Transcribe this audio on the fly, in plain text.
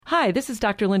Hi, this is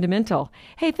Dr. Linda Mintle.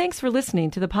 Hey, thanks for listening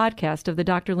to the podcast of the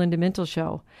Dr. Linda Mintle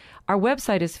Show. Our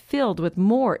website is filled with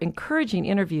more encouraging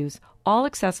interviews, all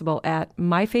accessible at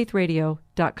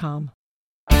myfaithradio.com.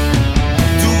 Doing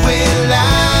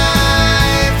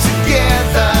life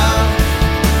together,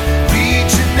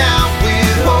 reaching out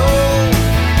with hope,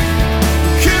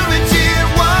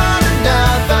 encouraging one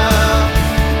another,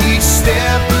 each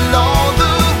step along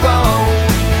the road.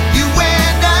 You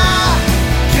and I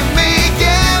can make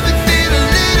everything a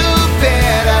little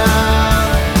better,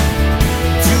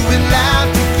 doing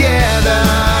life together.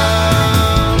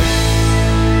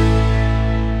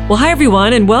 Well, hi,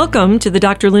 everyone, and welcome to the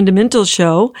Dr. Linda Mintle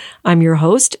Show. I'm your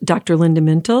host, Dr. Linda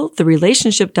Mintle, the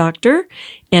relationship doctor,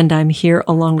 and I'm here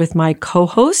along with my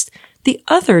co-host, the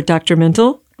other Dr.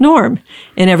 Mintle, Norm.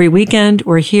 And every weekend,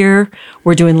 we're here,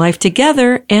 we're doing life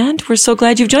together, and we're so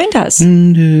glad you've joined us.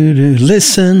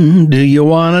 Listen, do you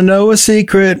want to know a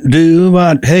secret?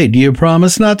 Hey, do you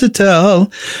promise not to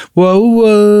tell? Whoa,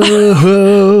 whoa,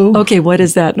 whoa. Okay, what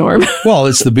is that, Norm? Well,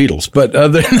 it's the Beatles, but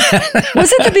other than that.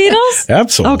 Was it the Beatles?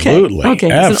 Absolutely. Okay.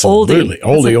 Absolutely. It's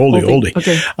an Oldie.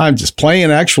 Okay. I'm just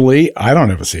playing. Actually, I don't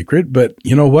have a secret, but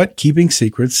you know what? Keeping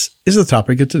secrets is the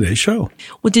topic of today's show.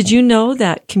 Well, did you know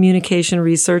that communication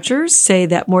researchers say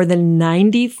that more than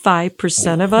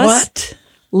 95% of us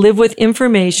live with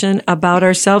information about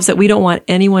ourselves that we don't want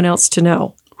anyone else to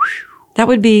know? That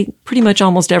would be pretty much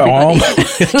almost everybody.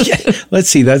 Let's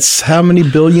see. That's how many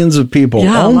billions of people?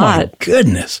 Yeah, oh, a my lot.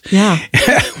 goodness. Yeah.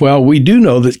 Well, we do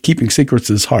know that keeping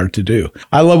secrets is hard to do.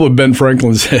 I love what Ben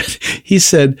Franklin said. He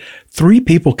said, 3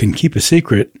 people can keep a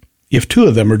secret if 2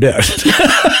 of them are dead.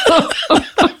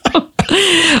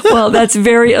 Well, that's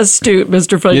very astute,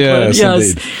 Mr. Franklin.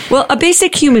 Yes. Indeed. Well, a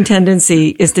basic human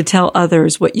tendency is to tell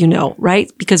others what you know, right?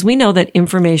 Because we know that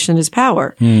information is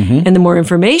power. Mm-hmm. And the more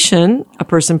information a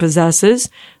person possesses,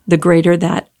 the greater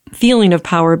that feeling of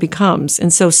power becomes.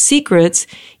 And so secrets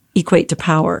equate to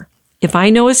power. If I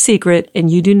know a secret and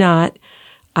you do not,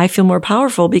 I feel more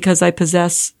powerful because I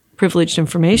possess privileged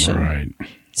information. Right.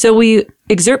 So we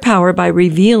exert power by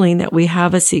revealing that we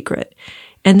have a secret.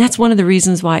 And that's one of the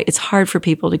reasons why it's hard for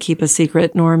people to keep a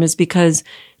secret, Norm, is because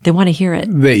they want to hear it.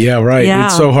 Yeah, right. Yeah.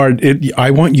 It's so hard. I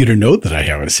want you to know that I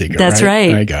have a secret. That's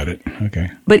right. I got it.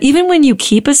 Okay. But even when you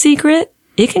keep a secret,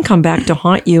 it can come back to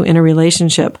haunt you in a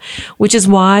relationship, which is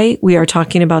why we are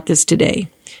talking about this today.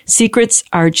 Secrets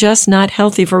are just not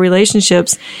healthy for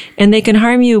relationships, and they can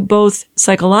harm you both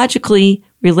psychologically,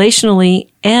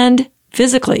 relationally, and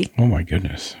physically. Oh, my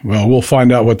goodness. Well, we'll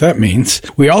find out what that means.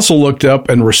 We also looked up,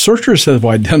 and researchers have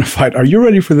identified, are you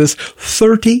ready for this?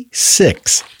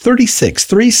 36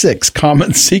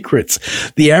 common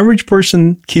secrets. The average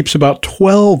person keeps about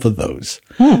 12 of those.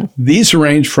 These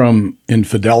range from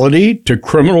infidelity to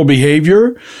criminal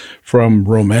behavior, from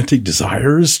romantic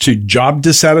desires to job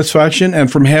dissatisfaction, and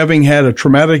from having had a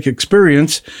traumatic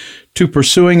experience to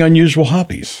pursuing unusual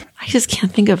hobbies. I just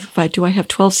can't think of, do I have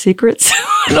 12 secrets?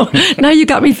 Now you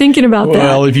got me thinking about that.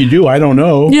 Well, if you do, I don't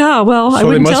know. Yeah, well, I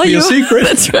wouldn't tell you. So it must be a secret.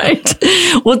 That's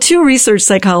right. Well, 2 research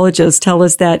psychologists tell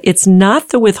us that it's not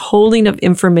the withholding of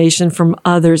information from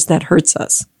others that hurts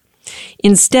us.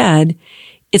 Instead,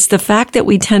 it's the fact that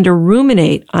we tend to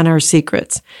ruminate on our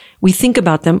secrets. We think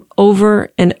about them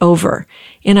over and over.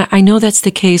 And I know that's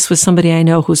the case with somebody I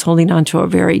know who's holding on to a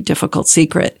very difficult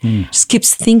secret. Just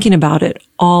keeps thinking about it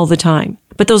all the time.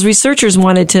 But those researchers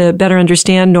wanted to better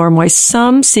understand, Norm, why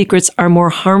some secrets are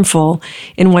more harmful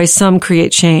and why some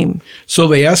create shame. So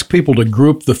they asked people to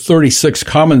group the 36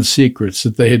 common secrets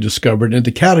that they had discovered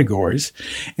into categories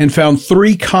and found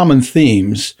 3 common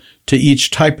themes to each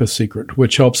type of secret,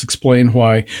 which helps explain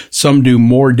why some do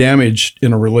more damage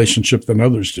in a relationship than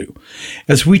others do.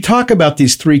 As we talk about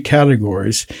these 3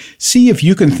 categories, see if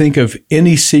you can think of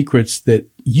any secrets that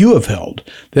you have held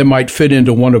that might fit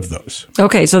into one of those.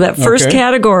 Okay, so that first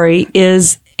category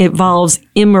involves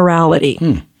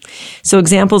immorality. So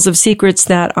examples of secrets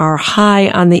that are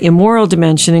high on the immoral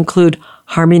dimension include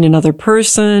harming another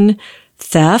person,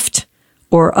 theft,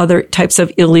 or other types of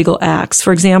illegal acts.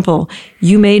 For example,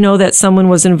 you may know that someone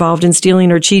was involved in stealing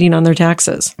or cheating on their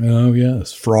taxes. Oh,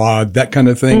 yes. Fraud, that kind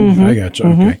of thing. I gotcha.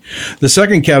 Okay. The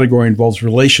second category involves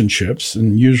relationships,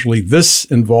 and usually this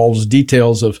involves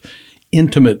details of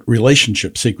intimate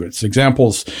relationship secrets.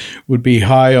 Examples would be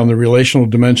high on the relational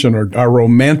dimension or our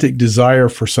romantic desire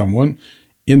for someone,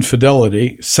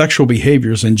 infidelity, sexual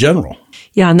behaviors in general.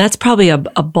 Yeah, and that's probably a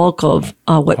bulk of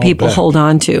what people hold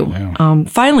on to. Yeah.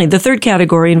 Finally, the third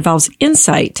category involves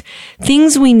insight,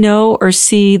 things we know or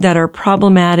see that are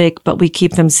problematic, but we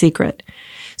keep them secret.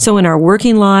 So in our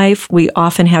working life, we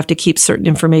often have to keep certain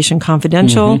information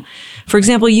confidential. For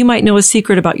example, you might know a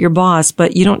secret about your boss,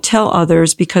 but you don't tell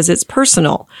others because it's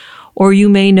personal. Or you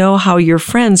may know how your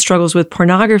friend struggles with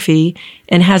pornography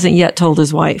and hasn't yet told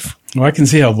his wife. Well, I can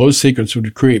see how those secrets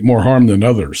would create more harm than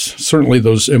others. Certainly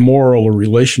those immoral or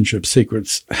relationship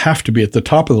secrets have to be at the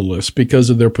top of the list because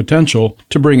of their potential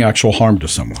to bring actual harm to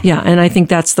someone. Yeah, and I think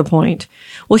that's the point.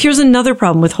 Well, here's another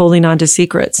problem with holding on to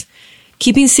secrets.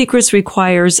 Keeping secrets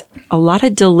requires a lot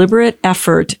of deliberate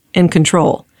effort and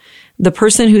control. The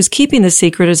person who's keeping the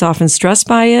secret is often stressed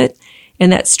by it,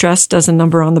 and that stress does a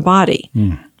number on the body.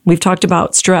 We've talked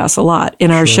about stress a lot in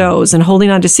our shows, and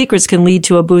holding on to secrets can lead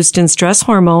to a boost in stress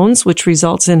hormones, which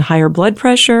results in higher blood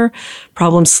pressure,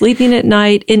 problems sleeping at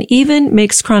night, and even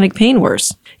makes chronic pain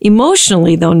worse.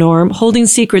 Emotionally, though, Norm, holding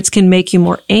secrets can make you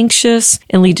more anxious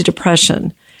and lead to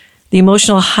depression. The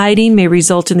emotional hiding may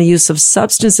result in the use of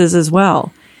substances as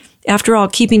well. After all,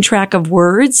 keeping track of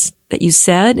words that you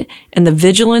said and the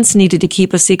vigilance needed to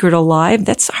keep a secret alive,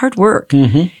 that's hard work.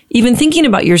 Even thinking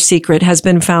about your secret has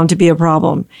been found to be a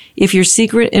problem. If your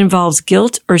secret involves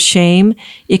guilt or shame,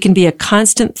 it can be a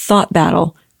constant thought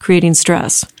battle, creating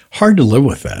stress. Hard to live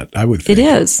with that, I would think. It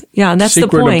is. Yeah, and that's the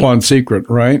point. Secret upon secret,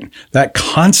 right? That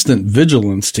constant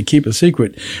vigilance to keep a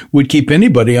secret would keep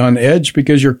anybody on edge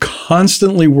because you're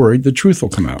constantly worried the truth will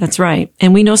come out. That's right.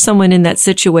 And we know someone in that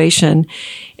situation,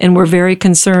 and we're very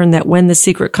concerned that when the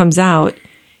secret comes out,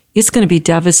 it's going to be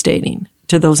devastating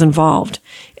to those involved.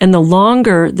 And the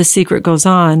longer the secret goes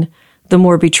on, the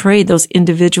more betrayed those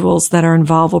individuals that are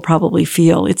involved will probably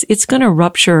feel. It's going to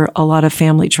rupture a lot of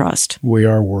family trust. We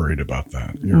are worried about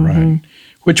that. You're right.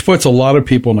 Which puts a lot of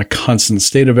people in a constant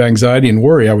state of anxiety and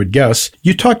worry, I would guess.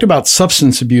 You talked about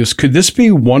substance abuse. Could this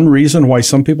be one reason why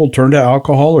some people turn to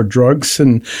alcohol or drugs?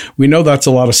 And we know that's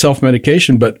a lot of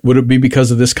self-medication, but would it be because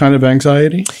of this kind of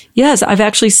anxiety? Yes, I've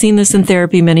actually seen this in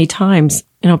therapy many times.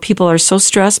 You know, people are so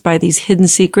stressed by these hidden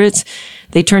secrets,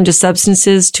 they turn to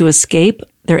substances to escape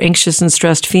their anxious and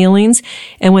stressed feelings.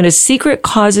 And when a secret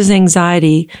causes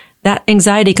anxiety, that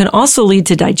anxiety can also lead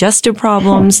to digestive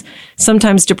problems,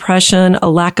 sometimes depression, a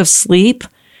lack of sleep,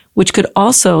 which could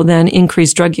also then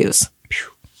increase drug use.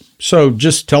 So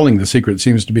just telling the secret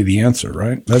seems to be the answer,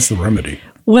 right? That's the remedy.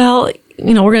 Well,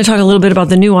 you know, we're going to talk a little bit about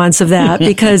the nuance of that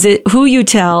because who you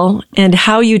tell and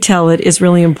how you tell it is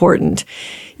really important.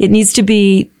 It needs to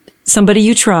be somebody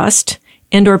you trust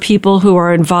and or people who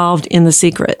are involved in the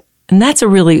secret. And that's a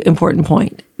really important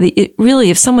point.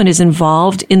 If someone is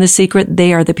involved in the secret,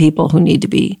 they are the people who need to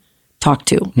be talked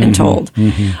to and told.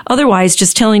 Otherwise,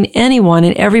 just telling anyone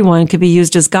and everyone could be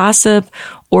used as gossip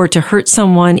or to hurt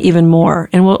someone even more.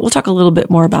 And we'll talk a little bit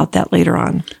more about that later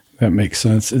on. That makes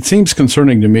sense. It seems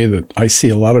concerning to me that I see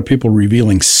a lot of people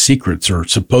revealing secrets or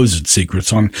supposed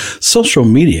secrets on social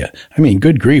media. I mean,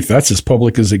 good grief, that's as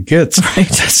public as it gets. Right.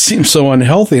 That seems so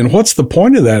unhealthy. And what's the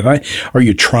point of that? Are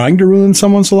you trying to ruin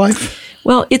someone's life?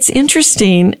 Well, it's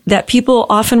interesting that people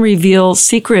often reveal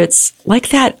secrets like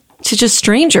that to just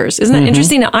strangers. Isn't that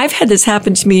interesting? Now, I've had this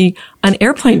happen to me on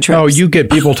airplane trips. Oh, you get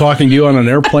people talking to you on an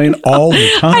airplane all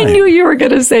the time. I knew you were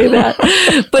going to say that.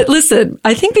 But listen,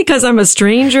 I think because I'm a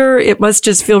stranger, it must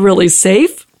just feel really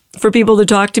safe for people to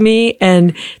talk to me.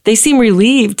 And they seem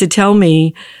relieved to tell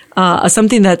me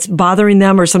something that's bothering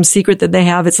them or some secret that they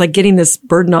have. It's like getting this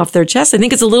burden off their chest. I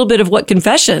think it's a little bit of what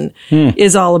confession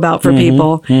is all about for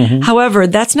people. However,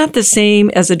 that's not the same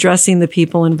as addressing the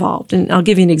people involved. And I'll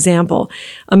give you an example.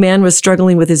 A man was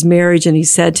struggling with his marriage and he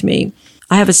said to me,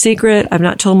 I have a secret. I've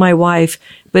not told my wife,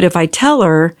 but if I tell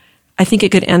her, I think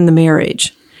it could end the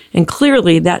marriage. And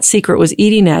clearly that secret was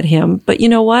eating at him. But you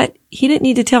know what? He didn't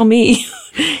need to tell me.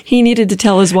 He needed to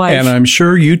tell his wife. And I'm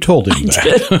sure you told him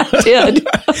that. I did.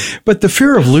 But the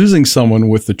fear of losing someone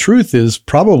with the truth is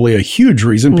probably a huge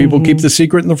reason people keep the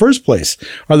secret in the first place.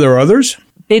 Are there others?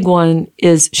 Big one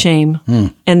is shame,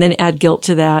 and then add guilt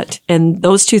to that. And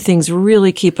those two things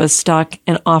really keep us stuck,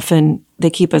 and often they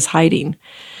keep us hiding.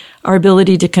 Our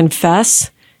ability to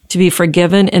confess, to be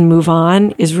forgiven and move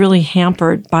on is really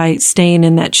hampered by staying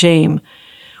in that shame.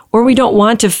 Or we don't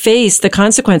want to face the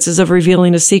consequences of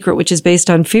revealing a secret, which is based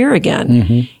on fear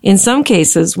again. In some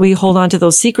cases, we hold on to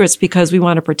those secrets because we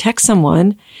want to protect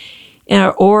someone,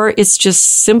 or it's just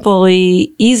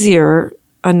simply easier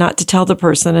not to tell the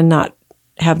person and not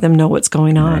have them know what's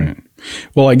going on. Right.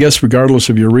 Well, I guess regardless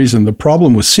of your reason, the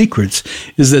problem with secrets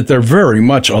is that they're very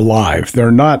much alive.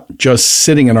 They're not just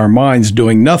sitting in our minds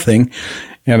doing nothing.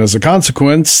 And as a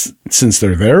consequence, since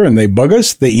they're there and they bug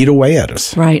us, they eat away at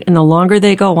us. Right. And the longer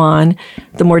they go on,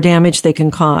 the more damage they can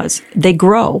cause. They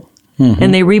grow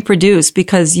and they reproduce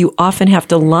because you often have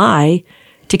to lie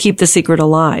to keep the secret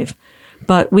alive.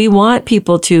 But we want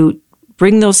people to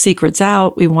bring those secrets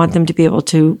out. We want them to be able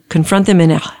to confront them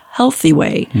in a healthy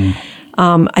way.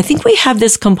 I think we have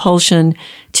this compulsion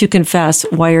to confess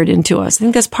wired into us. I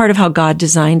think that's part of how God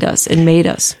designed us and made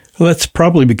us. Well, that's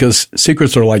probably because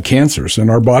secrets are like cancers, and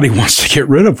our body wants to get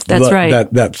rid of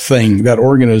that thing, that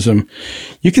organism.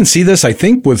 You can see this, I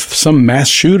think, with some mass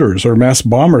shooters or mass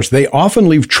bombers. They often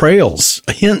leave trails,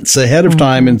 hints ahead of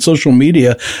time in social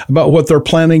media about what they're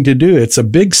planning to do. It's a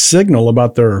big signal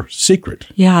about their secret.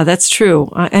 Yeah, that's true.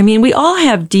 I mean, we all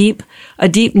have a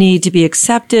deep need to be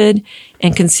accepted,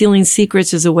 and concealing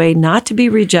secrets is a way not to be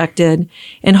rejected,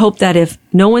 and hope that if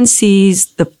no one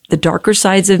sees the darker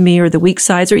sides of me or the weak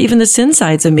sides or even the sin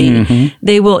sides of me,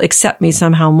 they will accept me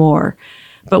somehow more.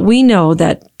 But we know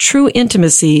that true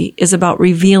intimacy is about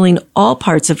revealing all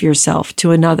parts of yourself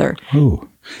to another. Ooh,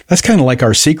 that's kind of like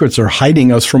our secrets are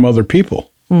hiding us from other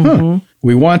people.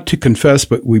 We want to confess,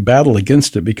 but we battle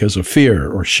against it because of fear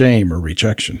or shame or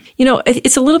rejection. You know,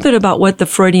 it's a little bit about what the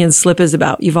Freudian slip is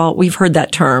about. We've heard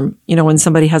that term, you know, when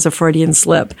somebody has a Freudian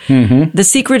slip. The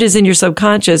secret is in your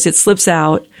subconscious. It slips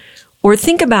out. Or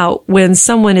think about when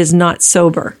someone is not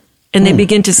sober and they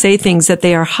begin to say things that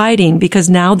they are hiding because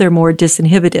now they're more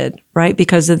disinhibited, right?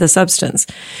 Because of the substance.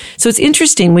 So it's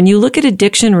interesting when you look at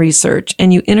addiction research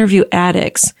and you interview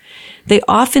addicts, they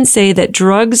often say that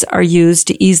drugs are used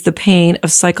to ease the pain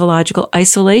of psychological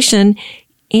isolation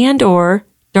and or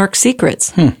dark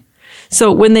secrets. So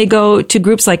when they go to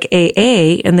groups like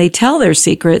AA and they tell their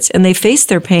secrets and they face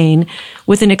their pain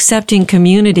with an accepting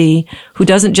community who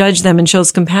doesn't judge them and shows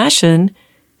compassion,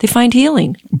 they find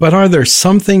healing. But are there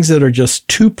some things that are just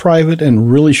too private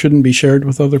and really shouldn't be shared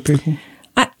with other people?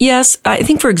 Yes. I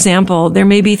think, for example, there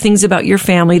may be things about your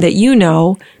family that you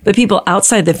know, but people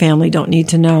outside the family don't need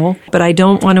to know. But I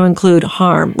don't want to include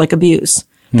harm, like abuse.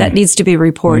 That needs to be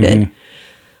reported.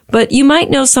 But you might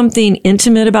know something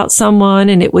intimate about someone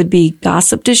and it would be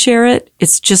gossip to share it.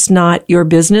 It's just not your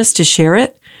business to share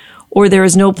it, or there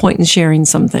is no point in sharing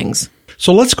some things.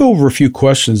 So let's go over a few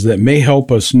questions that may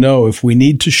help us know if we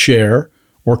need to share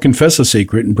or confess a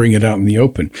secret and bring it out in the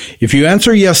open. If you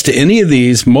answer yes to any of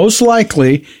these, most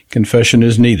likely confession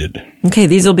is needed. Okay,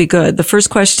 these will be good. The first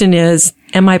question is,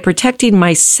 am I protecting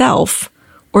myself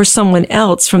or someone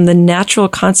else from the natural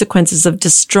consequences of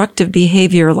destructive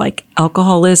behavior like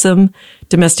alcoholism,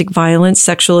 domestic violence,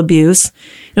 sexual abuse?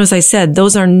 You know, as I said,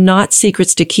 those are not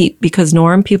secrets to keep because,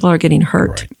 Norm, people are getting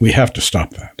hurt. Right. We have to stop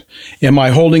that. Am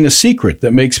I holding a secret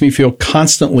that makes me feel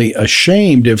constantly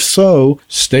ashamed? If so,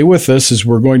 stay with us as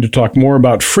we're going to talk more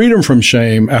about freedom from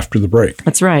shame after the break.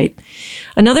 That's right.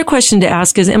 Another question to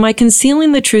ask is, am I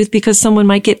concealing the truth because someone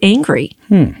might get angry?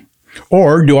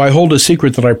 Or do I hold a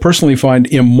secret that I personally find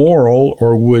immoral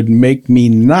or would make me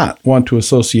not want to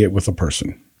associate with a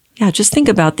person? Yeah, just think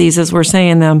about these as we're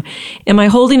saying them. Am I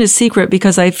holding a secret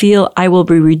because I feel I will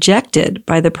be rejected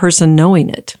by the person knowing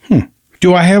it?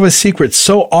 Do I have a secret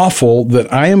so awful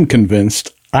that I am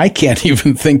convinced I can't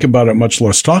even think about it, much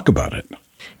less talk about it?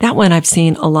 That one I've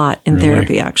seen a lot in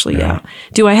therapy, actually, yeah.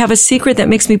 Do I have a secret that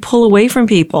makes me pull away from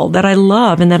people that I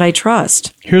love and that I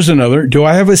trust? Here's another. Do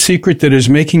I have a secret that is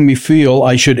making me feel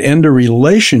I should end a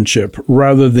relationship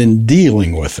rather than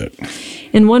dealing with it?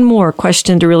 And one more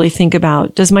question to really think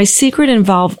about. Does my secret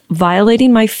involve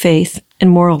violating my faith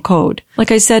and moral code?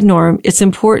 Like I said, Norm, it's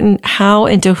important how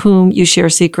and to whom you share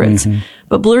secrets.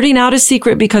 But blurting out a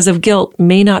secret because of guilt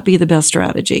may not be the best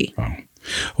strategy.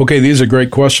 Okay, these are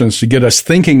great questions to get us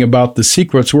thinking about the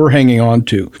secrets we're hanging on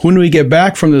to. When we get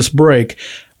back from this break,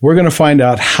 we're going to find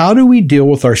out how do we deal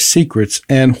with our secrets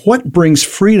and what brings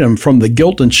freedom from the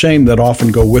guilt and shame that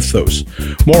often go with those.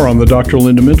 More on the Dr.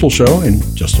 Linda Mintle Show in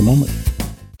just a moment.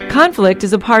 Conflict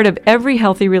is a part of every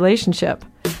healthy relationship.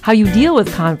 How you deal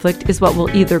with conflict is what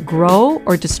will either grow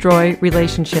or destroy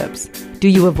relationships. Do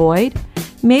you avoid?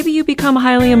 Maybe you become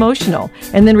highly emotional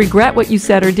and then regret what you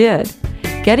said or did.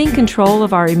 Getting control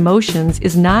of our emotions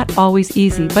is not always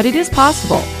easy, but it is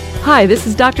possible. Hi, this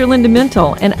is Dr. Linda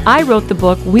Mintle, and I wrote the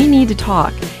book We Need to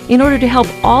Talk in order to help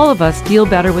all of us deal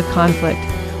better with conflict.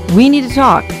 We Need to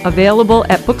Talk, available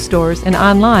at bookstores and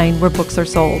online where books are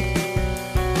sold.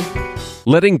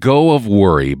 Letting Go of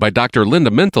Worry by Dr. Linda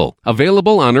Mintle,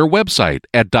 available on her website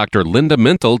at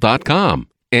drlindamintle.com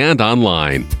and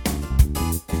online.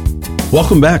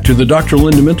 Welcome back to the Dr.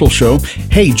 Linda Mintle Show.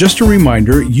 Hey, just a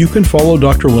reminder, you can follow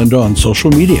Dr. Linda on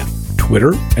social media,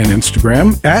 Twitter and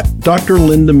Instagram at Dr.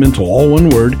 Linda Mintle, all one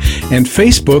word, and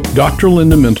Facebook, Dr.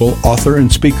 Linda Mintle, author and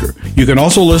speaker. You can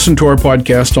also listen to our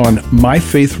podcast on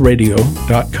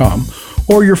myfaithradio.com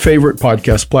or your favorite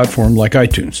podcast platform like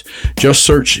iTunes. Just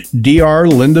search Dr.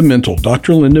 Linda Mintle,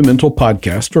 Dr. Linda Mintle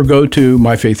Podcast, or go to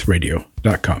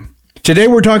myfaithradio.com. Today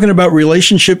we're talking about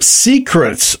relationship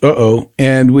secrets.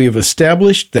 And we have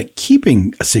established that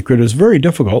keeping a secret is very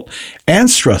difficult and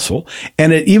stressful,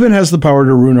 and it even has the power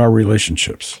to ruin our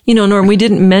relationships. You know, Norm, we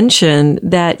didn't mention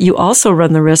that you also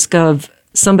run the risk of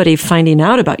somebody finding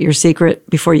out about your secret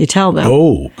before you tell them.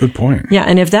 Oh, good point. Yeah,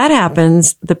 and if that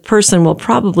happens, the person will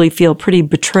probably feel pretty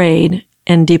betrayed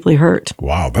and deeply hurt.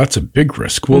 Wow, that's a big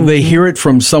risk. Will they hear it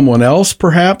from someone else,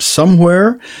 perhaps,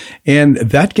 somewhere? And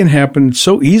that can happen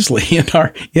so easily in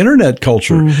our internet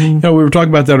culture. You know, we were talking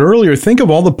about that earlier. Think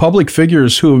of all the public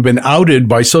figures who have been outed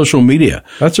by social media.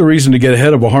 That's a reason to get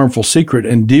ahead of a harmful secret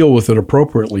and deal with it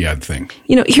appropriately, I think.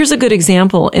 You know, here's a good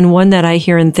example, and one that I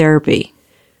hear in therapy.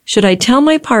 Should I tell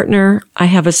my partner I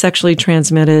have a sexually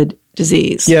transmitted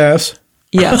disease? Yes.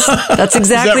 Yes, that's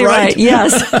exactly right?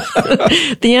 Yes.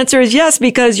 The answer is yes,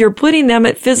 because you're putting them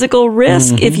at physical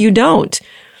risk if you don't.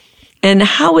 And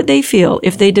how would they feel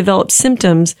if they developed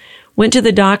symptoms, went to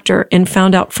the doctor, and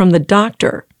found out from the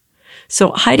doctor?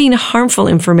 So hiding harmful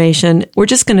information, we're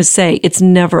just going to say it's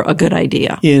never a good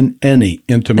idea. In any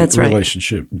intimate That's right.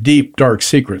 relationship, deep, dark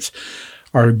secrets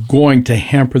are going to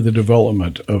hamper the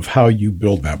development of how you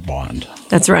build that bond.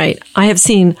 That's right. I have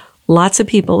seen lots of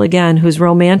people, again, whose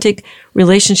romantic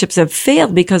relationships have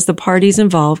failed because the parties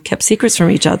involved kept secrets from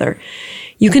each other.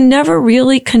 You can never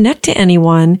really connect to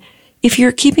anyone if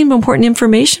you're keeping important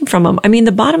information from them. I mean,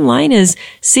 the bottom line is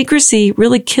secrecy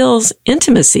really kills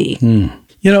intimacy.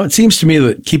 You know, it seems to me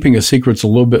that keeping a secret's a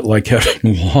little bit like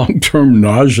having long-term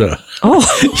nausea. Oh,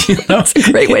 You know? that's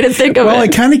a great way to think of Well, it.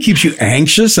 it kind of keeps you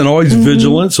anxious and always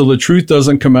vigilant so the truth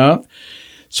doesn't come out.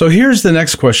 So here's the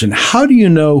next question. How do you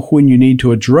know when you need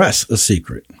to address a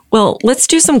secret? Well, let's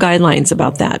do some guidelines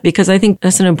about that, because I think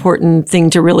that's an important thing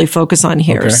to really focus on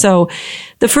here. Okay. So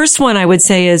the first one I would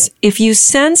say is if you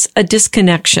sense a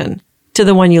disconnection to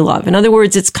the one you love, in other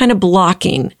words, it's kind of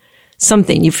blocking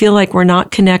something, you feel like we're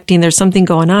not connecting, there's something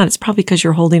going on, it's probably because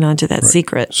you're holding on to that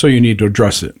secret. So you need to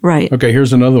address it. Right. Okay,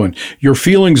 here's another one. Your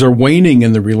feelings are waning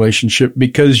in the relationship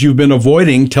because you've been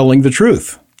avoiding telling the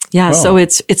truth. Yeah, so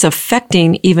it's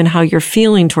affecting even how you're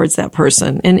feeling towards that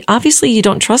person. And obviously you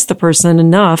don't trust the person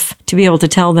enough to be able to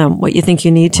tell them what you think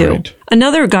you need to. Right.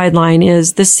 Another guideline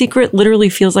is the secret literally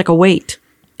feels like a weight.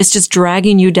 It's just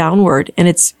dragging you downward. And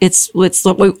it's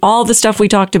all the stuff we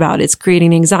talked about. It's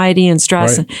creating anxiety and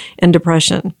stress Right. and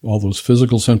depression. All those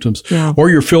physical symptoms. Yeah. Or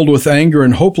you're filled with anger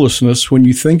and hopelessness when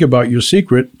you think about your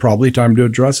secret, probably time to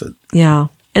address it. Yeah.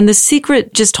 And the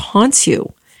secret just haunts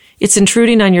you. It's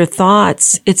intruding on your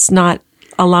thoughts. It's not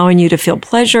allowing you to feel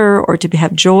pleasure or to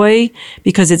have joy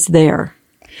because it's there.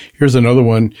 Here's another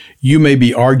one. You may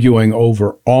be arguing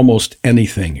over almost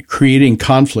anything, creating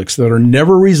conflicts that are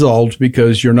never resolved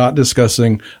because you're not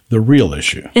discussing the real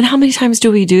issue. And how many times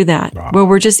do we do that? Where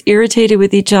we're just irritated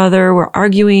with each other, we're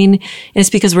arguing, and it's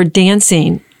because we're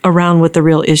dancing around what the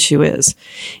real issue is.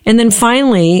 And then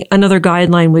finally, another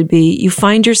guideline would be you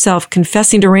find yourself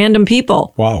confessing to random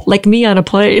people. Wow. Like me on a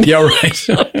plane. Yeah, right.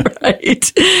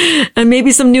 Right. And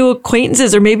maybe some new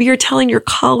acquaintances, or maybe you're telling your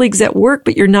colleagues at work,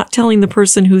 but you're not telling the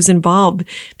person who's involved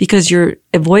because you're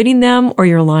avoiding them or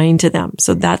you're lying to them.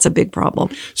 So that's a big problem.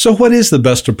 So what is the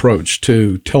best approach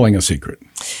to telling a secret?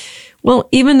 Well,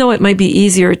 even though it might be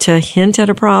easier to hint at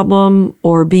a problem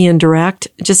or be indirect,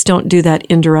 just don't do that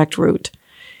indirect route.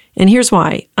 And here's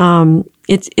why.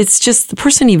 It's just the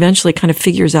person eventually kind of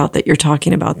figures out that you're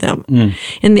talking about them.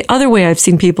 And the other way I've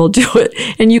seen people do it,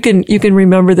 and you can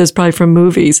remember this probably from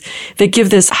movies, they give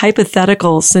this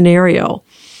hypothetical scenario.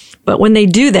 But when they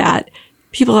do that,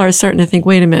 people are starting to think,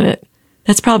 wait a minute,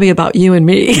 that's probably about you and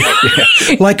me.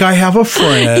 Like I have a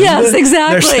friend. Yes,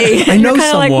 exactly. I know You're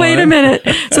kind of like, wait a minute.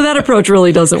 So that approach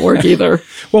really doesn't work either.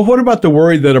 Well, what about the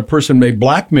worry that a person may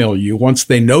blackmail you once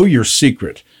they know your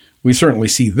secret? We certainly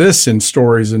see this in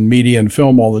stories and media and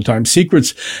film all the time.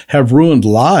 Secrets have ruined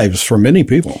lives for many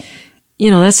people. You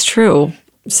know, that's true.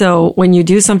 So when you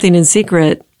do something in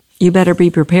secret, you better be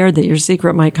prepared that your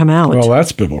secret might come out. Well,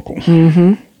 that's biblical.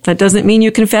 That doesn't mean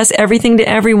you confess everything to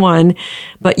everyone,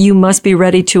 but you must be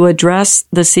ready to address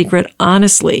the secret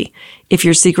honestly if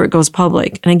your secret goes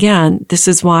public. And again, this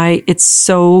is why it's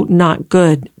so not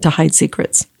good to hide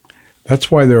secrets.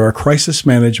 That's why there are crisis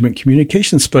management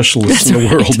communication specialists in the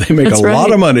world. They make That's a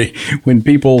lot of money when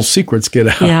people's secrets get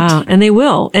out. Yeah, and they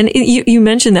will. And you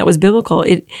mentioned that was biblical.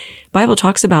 Bible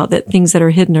talks about that things that are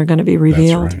hidden are going to be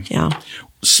revealed. That's right. Yeah.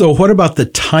 So what about the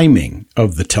timing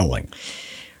of the telling?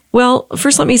 Well,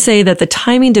 first let me say that the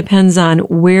timing depends on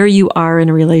where you are in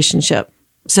a relationship.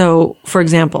 So, for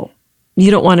example, you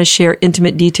don't want to share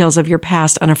intimate details of your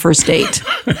past on a first date.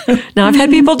 Now, I've had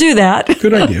people do that.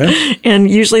 Good idea. And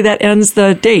usually that ends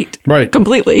the date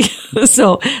completely.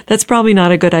 So that's probably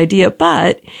not a good idea.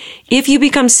 But if you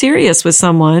become serious with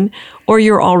someone or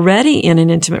you're already in an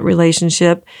intimate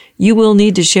relationship, you will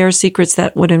need to share secrets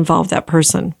that would involve that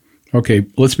person. Okay,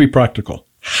 let's be practical.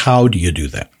 How do you do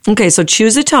that? Okay, so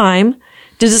choose a time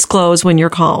to disclose when you're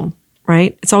calm,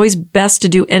 right? It's always best to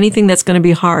do anything that's going to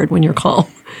be hard when you're calm.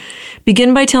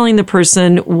 Begin by telling the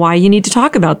person why you need to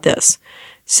talk about this.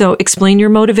 So explain your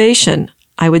motivation.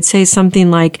 I would say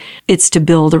something like, it's to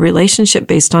build a relationship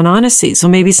based on honesty. So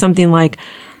maybe something like,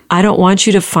 I don't want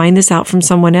you to find this out from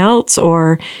someone else,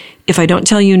 or if I don't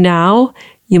tell you now,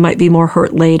 you might be more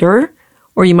hurt later.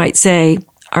 Or you might say,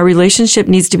 our relationship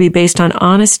needs to be based on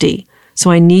honesty, so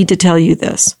I need to tell you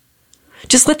this.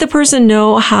 Just let the person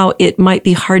know how it might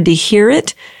be hard to hear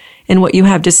it and what you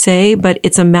have to say, but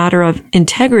it's a matter of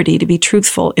integrity to be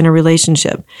truthful in a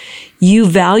relationship. You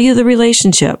value the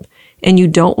relationship and you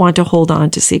don't want to hold on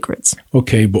to secrets.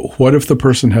 Okay, but what if the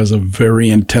person has a very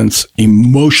intense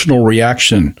emotional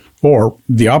reaction, or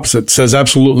the opposite, says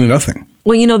absolutely nothing?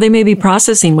 Well, they may be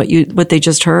processing what they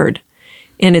just heard.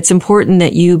 And it's important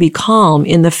that you be calm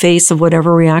in the face of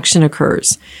whatever reaction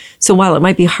occurs. So while it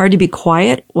might be hard to be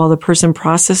quiet while the person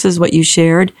processes what you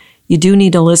shared, you do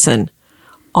need to listen.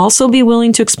 Also be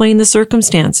willing to explain the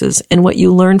circumstances and what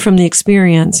you learned from the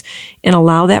experience and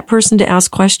allow that person to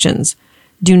ask questions.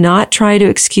 Do not try to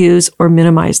excuse or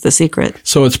minimize the secret.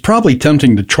 So it's probably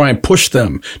tempting to try and push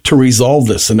them to resolve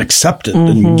this and accept it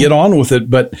and get on with it,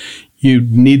 but you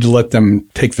need to let them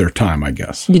take their time, I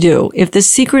guess. You do. If the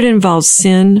secret involves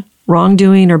sin,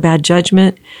 wrongdoing, or bad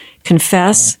judgment,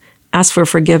 confess, ask for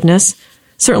forgiveness.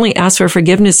 Certainly ask for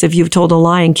forgiveness if you've told a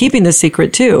lie and keeping the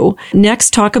secret too.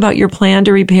 Next, talk about your plan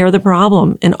to repair the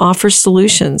problem and offer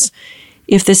solutions.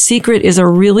 If the secret is a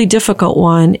really difficult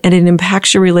one and it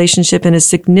impacts your relationship in a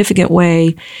significant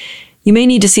way, you may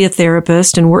need to see a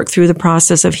therapist and work through the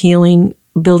process of healing,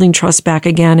 building trust back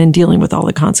again, and dealing with all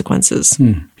the consequences.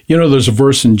 There's a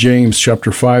verse in James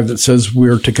chapter 5 that says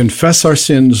we're to confess our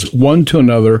sins one to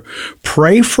another,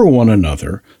 pray for one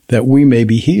another that we may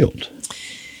be healed.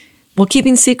 Well,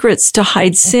 keeping secrets to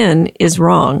hide sin is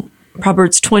wrong.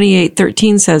 Proverbs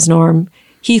 28:13 says, Norm,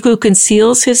 he who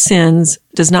conceals his sins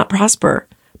does not prosper,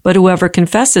 but whoever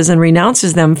confesses and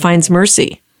renounces them finds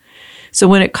mercy. So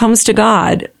when it comes to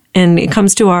God and it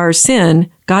comes to our sin,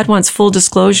 God wants full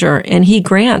disclosure and he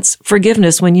grants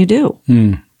forgiveness when you do.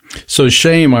 So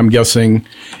shame, I'm guessing,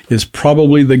 is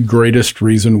probably the greatest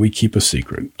reason we keep a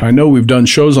secret. I know we've done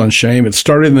shows on shame. It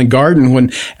started in the garden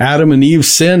when Adam and Eve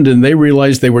sinned and they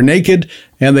realized they were naked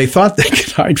and they thought they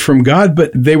could hide from God,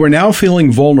 but they were now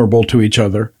feeling vulnerable to each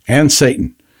other and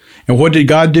Satan. And what did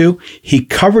God do? He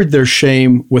covered their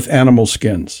shame with animal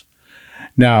skins.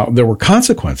 Now, there were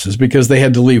consequences because they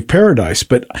had to leave paradise,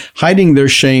 but hiding their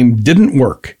shame didn't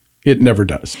work. It never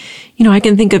does. I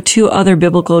can think of two other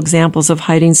biblical examples of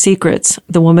hiding secrets.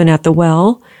 The woman at the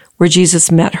well, where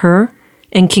Jesus met her,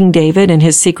 and King David and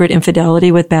his secret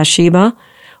infidelity with Bathsheba.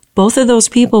 Both of those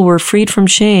people were freed from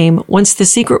shame once the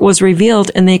secret was revealed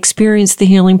and they experienced the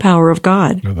healing power of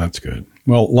God. Oh, that's good.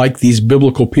 Well, like these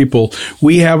biblical people,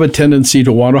 we have a tendency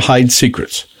to want to hide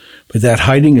secrets. But that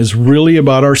hiding is really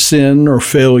about our sin or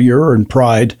failure and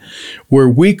pride. We're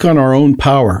weak on our own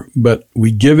power, but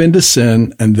we give in to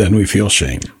sin and then we feel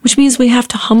shame. Which means we have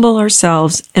to humble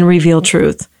ourselves and reveal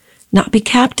truth, not be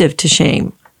captive to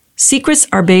shame. Secrets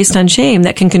are based on shame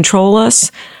that can control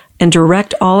us and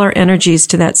direct all our energies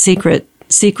to that secret.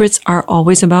 Secrets are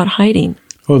always about hiding.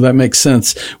 Oh, that makes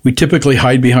sense. We typically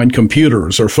hide behind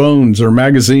computers or phones or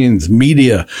magazines,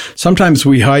 media. Sometimes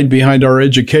we hide behind our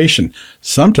education.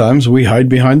 Sometimes we hide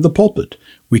behind the pulpit.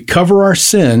 We cover our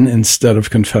sin instead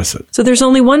of confess it. So there's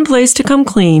only one place to come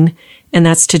clean, and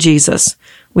that's to Jesus.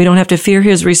 We don't have to fear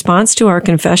his response to our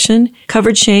confession,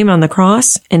 covered shame on the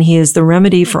cross, and he is the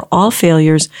remedy for all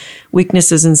failures,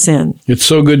 weaknesses, and sin. It's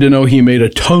so good to know he made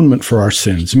atonement for our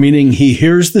sins, meaning he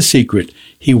hears the secret,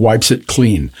 he wipes it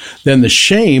clean. Then the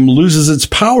shame loses its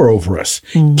power over us.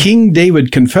 King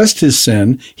David confessed his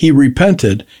sin, he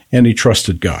repented, and he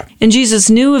trusted God. And Jesus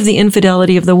knew of the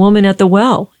infidelity of the woman at the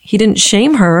well. He didn't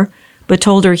shame her, but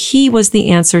told her he was the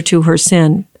answer to her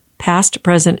sin. Past,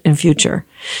 present, and future.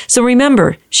 So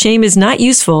remember, shame is not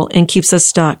useful and keeps us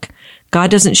stuck.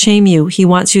 God doesn't shame you. He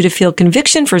wants you to feel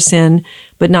conviction for sin,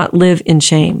 but not live in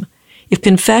shame. If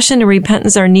confession and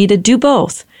repentance are needed, do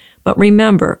both. But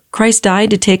remember, Christ died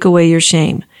to take away your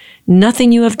shame.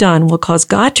 Nothing you have done will cause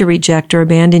God to reject or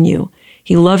abandon you.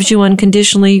 He loves you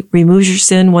unconditionally, removes your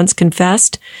sin once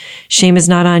confessed. Shame is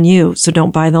not on you, so don't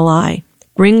buy the lie.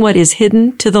 Bring what is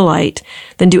hidden to the light.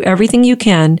 Then do everything you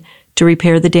can to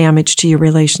repair the damage to your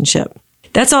relationship.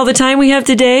 That's all the time we have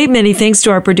today. Many thanks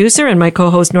to our producer and my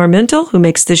co-host Norm Mintle, who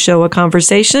makes this show a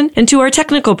conversation, and to our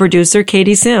technical producer,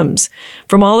 Katie Sims.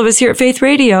 From all of us here at Faith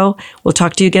Radio, we'll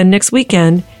talk to you again next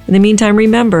weekend. In the meantime,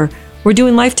 remember, we're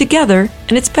doing life together,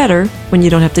 and it's better when you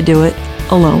don't have to do it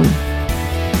alone. Doing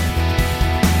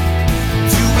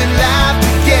life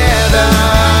together.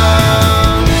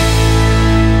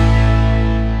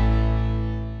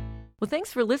 Well,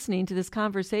 thanks for listening to this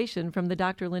conversation from the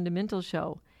Dr. Linda Mintle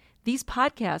Show. These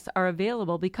podcasts are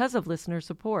available because of listener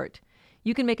support.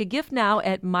 You can make a gift now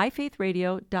at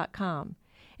myfaithradio.com.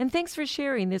 And thanks for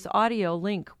sharing this audio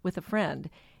link with a friend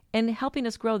and helping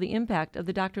us grow the impact of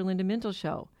the Dr. Linda Mintle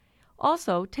Show.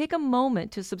 Also, take a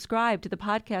moment to subscribe to the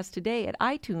podcast today at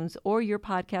iTunes or your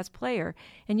podcast player,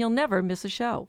 and you'll never miss a show.